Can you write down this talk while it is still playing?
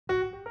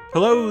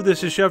Hello,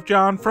 this is Chef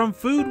John from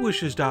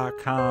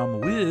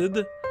foodwishes.com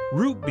with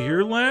root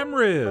beer lamb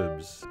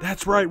ribs.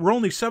 That's right, we're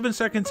only 7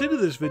 seconds into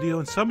this video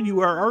and some of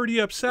you are already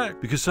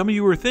upset because some of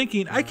you are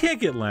thinking, I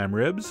can't get lamb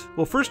ribs.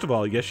 Well, first of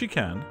all, yes you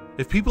can.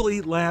 If people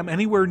eat lamb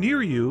anywhere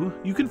near you,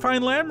 you can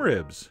find lamb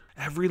ribs.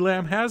 Every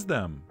lamb has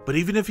them. But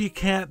even if you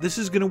can't, this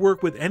is going to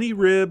work with any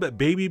rib,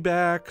 baby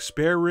back,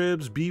 spare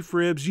ribs, beef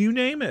ribs, you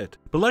name it.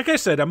 But like I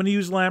said, I'm going to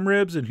use lamb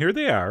ribs and here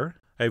they are.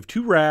 I have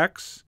 2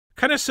 racks.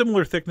 Kind of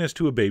similar thickness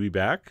to a baby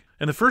back.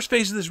 And the first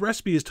phase of this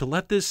recipe is to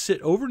let this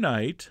sit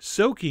overnight,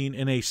 soaking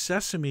in a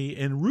sesame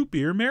and root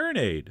beer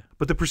marinade.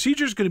 But the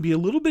procedure is going to be a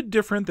little bit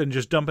different than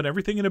just dumping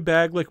everything in a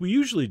bag like we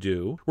usually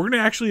do. We're going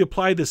to actually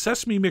apply the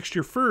sesame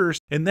mixture first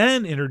and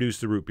then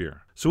introduce the root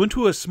beer. So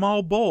into a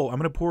small bowl, I'm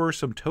going to pour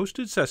some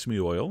toasted sesame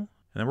oil. And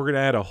then we're going to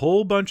add a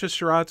whole bunch of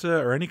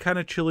sriracha or any kind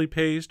of chili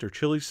paste or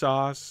chili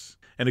sauce.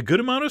 And a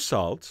good amount of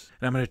salt,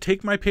 and I'm going to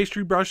take my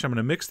pastry brush, I'm going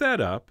to mix that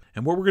up,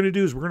 and what we're going to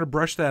do is we're going to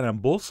brush that on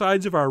both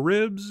sides of our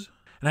ribs,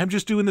 and I'm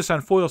just doing this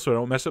on foil so I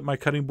don't mess up my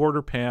cutting board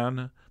or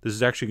pan. This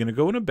is actually going to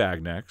go in a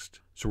bag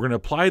next. So we're going to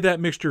apply that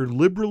mixture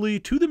liberally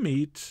to the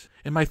meat,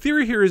 and my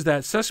theory here is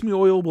that sesame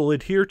oil will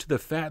adhere to the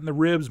fat in the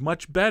ribs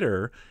much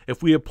better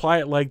if we apply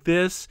it like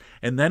this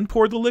and then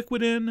pour the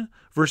liquid in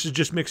versus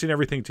just mixing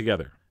everything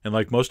together. And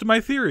like most of my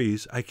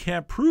theories, I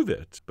can't prove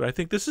it, but I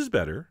think this is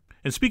better.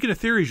 And speaking of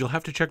theories, you'll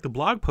have to check the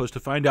blog post to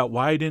find out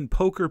why I didn't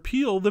poke or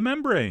peel the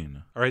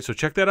membrane. Alright, so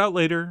check that out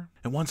later.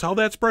 And once all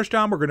that's brushed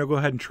on, we're going to go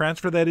ahead and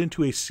transfer that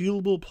into a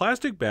sealable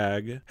plastic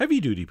bag. Heavy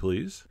duty,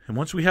 please. And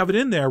once we have it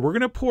in there, we're going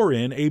to pour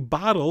in a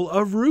bottle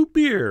of root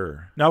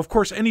beer. Now, of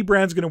course, any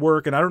brand's going to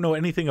work, and I don't know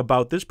anything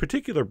about this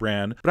particular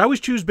brand, but I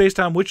always choose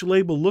based on which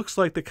label looks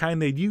like the kind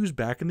they'd use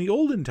back in the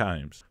olden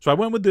times. So I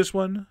went with this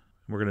one.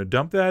 We're going to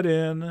dump that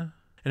in.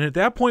 And at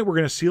that point, we're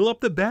going to seal up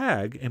the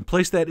bag and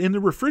place that in the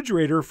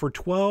refrigerator for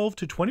 12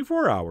 to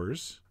 24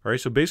 hours. All right,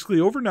 so basically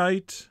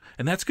overnight.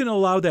 And that's going to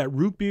allow that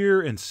root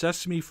beer and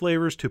sesame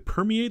flavors to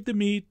permeate the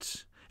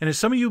meat. And as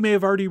some of you may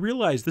have already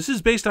realized, this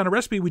is based on a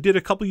recipe we did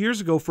a couple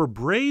years ago for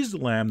braised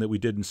lamb that we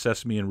did in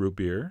sesame and root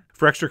beer.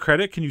 For extra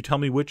credit, can you tell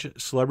me which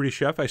celebrity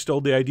chef I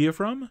stole the idea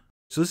from?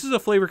 So this is a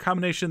flavor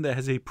combination that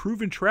has a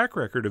proven track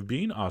record of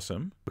being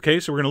awesome. Okay,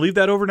 so we're going to leave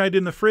that overnight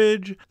in the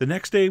fridge. The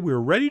next day, we're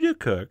ready to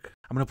cook.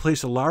 I'm going to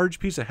place a large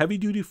piece of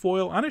heavy-duty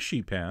foil on a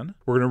sheet pan.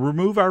 We're going to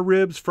remove our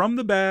ribs from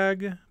the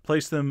bag,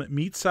 place them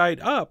meat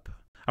side up.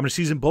 I'm going to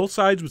season both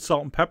sides with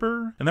salt and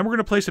pepper, and then we're going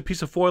to place a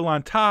piece of foil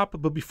on top.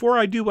 But before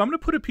I do, I'm going to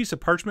put a piece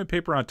of parchment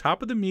paper on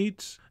top of the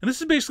meat. And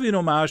this is basically an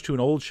homage to an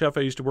old chef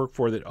I used to work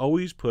for that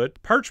always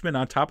put parchment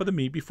on top of the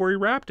meat before he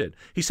wrapped it.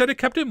 He said it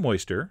kept it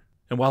moister.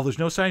 And while there's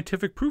no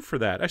scientific proof for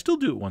that, I still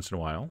do it once in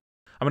a while.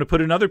 I'm going to put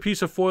another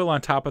piece of foil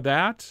on top of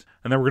that,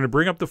 and then we're going to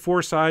bring up the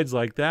 4 sides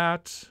like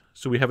that,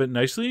 so we have it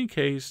nicely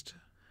encased.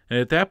 And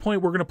at that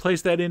point, we're going to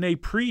place that in a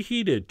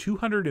preheated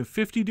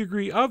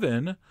 250-degree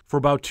oven for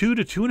about 2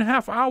 to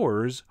 2.5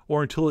 hours,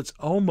 or until it's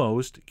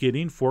almost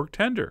getting fork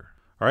tender.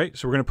 All right,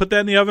 so we're going to put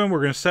that in the oven. We're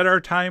going to set our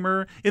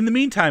timer. In the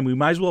meantime, we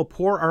might as well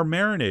pour our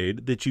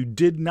marinade that you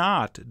did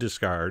not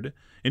discard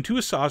into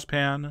a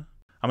saucepan.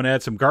 I'm going to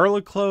add some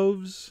garlic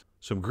cloves,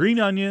 some green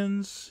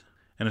onions,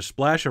 and a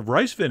splash of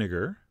rice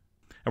vinegar.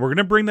 And we're going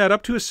to bring that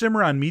up to a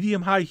simmer on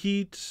medium-high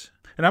heat.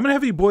 And I'm going to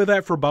have you boil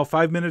that for about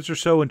 5 minutes or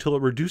so until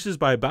it reduces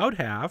by about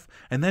half,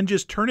 and then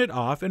just turn it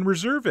off and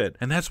reserve it.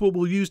 And that's what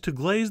we'll use to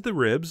glaze the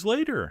ribs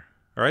later.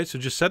 All right, so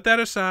just set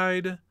that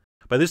aside.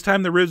 By this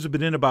time, the ribs have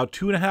been in about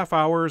 2.5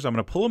 hours. I'm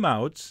going to pull them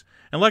out.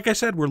 And like I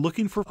said, we're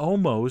looking for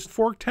almost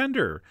fork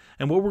tender.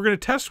 And what we're going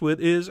to test with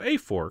is a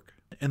fork.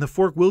 And the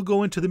fork will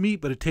go into the meat,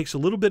 but it takes a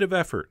little bit of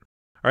effort.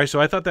 All right, so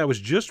I thought that was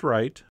just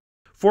right.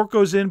 Fork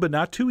goes in, but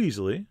not too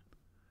easily.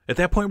 At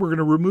that point, we're going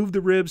to remove the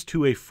ribs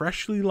to a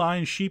freshly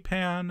lined sheet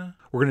pan.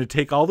 We're going to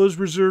take all those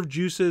reserved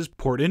juices,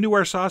 pour it into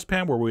our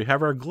saucepan where we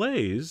have our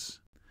glaze,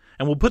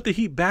 and we'll put the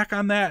heat back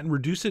on that and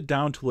reduce it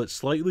down till it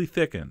slightly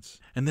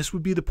thickens. And this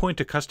would be the point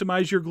to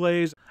customize your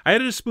glaze. I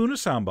added a spoon of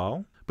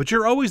sambal, but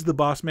you're always the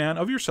boss man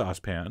of your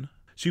saucepan,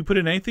 so you put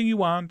in anything you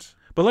want.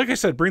 But like I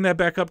said, bring that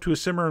back up to a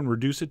simmer and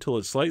reduce it till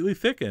it slightly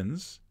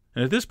thickens.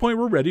 And at this point,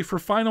 we're ready for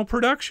final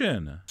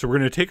production. So we're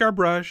going to take our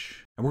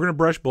brush, and we're going to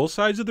brush both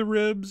sides of the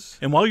ribs.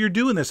 And while you're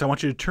doing this, I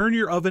want you to turn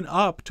your oven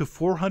up to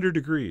 400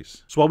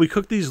 degrees. So while we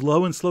cook these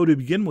low and slow to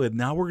begin with,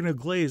 now we're going to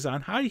glaze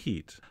on high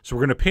heat. So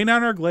we're going to paint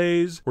on our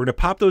glaze. We're going to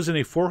pop those in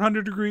a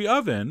 400-degree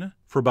oven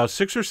for about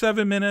 6 or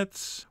 7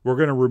 minutes. We're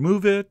going to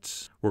remove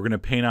it. We're going to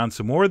paint on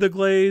some more of the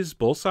glaze,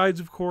 both sides,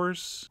 of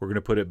course. We're going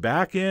to put it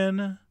back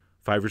in.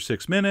 5 or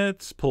 6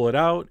 minutes, pull it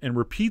out, and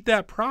repeat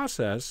that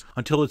process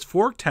until it's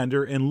fork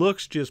tender and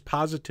looks just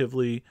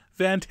positively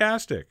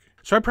fantastic.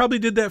 So I probably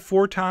did that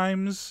 4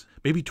 times,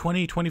 maybe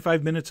 20,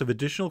 25 minutes of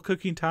additional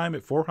cooking time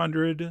at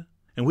 400.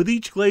 And with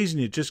each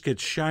glazing, it just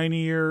gets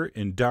shinier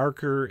and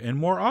darker and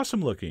more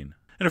awesome looking.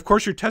 And of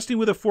course, you're testing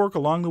with a fork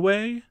along the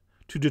way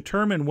to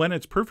determine when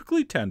it's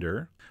perfectly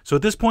tender. So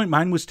at this point,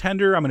 mine was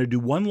tender. I'm going to do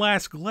one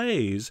last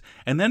glaze,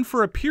 and then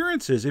for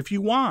appearances, if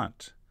you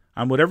want,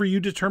 on whatever you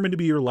determine to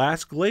be your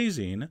last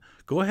glazing,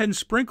 go ahead and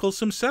sprinkle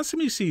some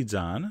sesame seeds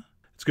on.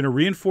 It's going to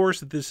reinforce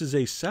that this is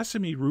a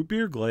sesame root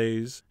beer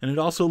glaze, and it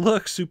also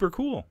looks super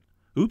cool.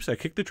 Oops, I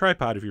kicked the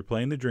tripod if you're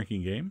playing the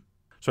drinking game.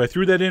 So I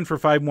threw that in for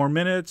 5 more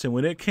minutes, and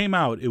when it came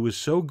out, it was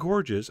so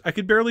gorgeous, I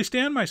could barely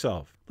stand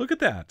myself. Look at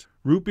that.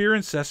 Root beer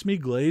and sesame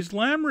glazed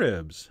lamb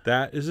ribs.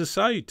 That is a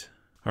sight.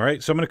 All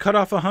right, so I'm going to cut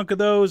off a hunk of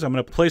those. I'm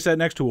going to place that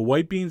next to a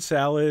white bean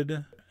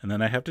salad, and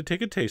then I have to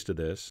take a taste of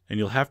this. And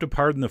you'll have to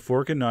pardon the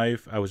fork and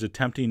knife. I was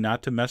attempting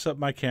not to mess up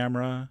my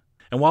camera.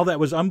 And while that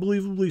was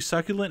unbelievably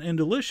succulent and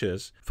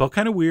delicious, felt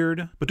kind of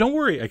weird. But don't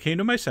worry, I came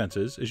to my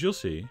senses, as you'll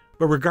see.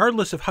 But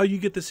regardless of how you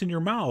get this in your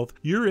mouth,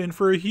 you're in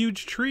for a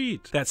huge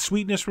treat. That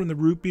sweetness from the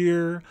root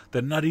beer,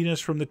 the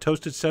nuttiness from the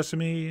toasted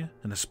sesame,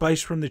 and the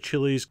spice from the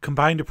chilies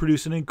combine to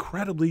produce an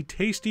incredibly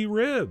tasty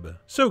rib.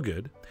 So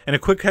good. And a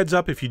quick heads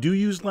up, if you do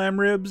use lamb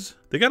ribs,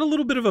 they got a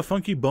little bit of a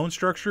funky bone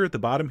structure at the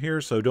bottom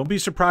here, so don't be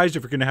surprised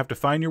if you're going to have to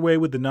find your way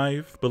with the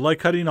knife. But like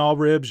cutting all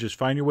ribs, just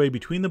find your way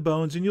between the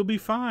bones and you'll be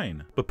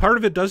fine. But part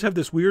of it does have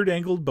this weird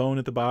angled bone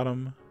at the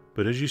bottom.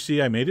 But as you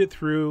see, I made it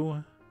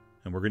through,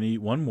 and we're going to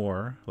eat one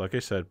more, like I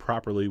said,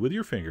 properly with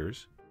your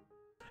fingers.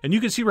 And you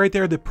can see right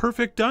there the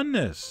perfect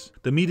doneness.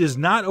 The meat is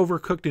not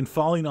overcooked and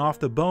falling off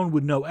the bone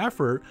with no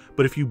effort,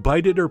 but if you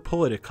bite it or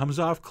pull it, it comes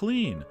off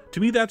clean. To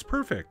me, that's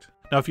perfect.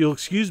 Now, if you'll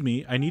excuse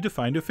me, I need to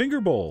find a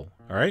finger bowl,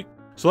 all right?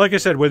 So like I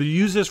said, whether you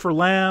use this for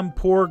lamb,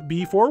 pork,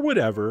 beef, or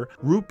whatever,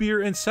 root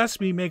beer and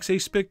sesame makes a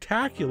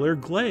spectacular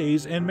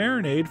glaze and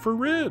marinade for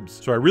ribs.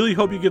 So I really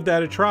hope you give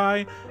that a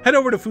try. Head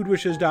over to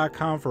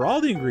foodwishes.com for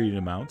all the ingredient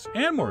amounts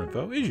and more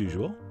info as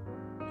usual.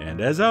 And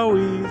as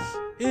always,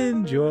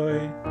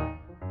 enjoy.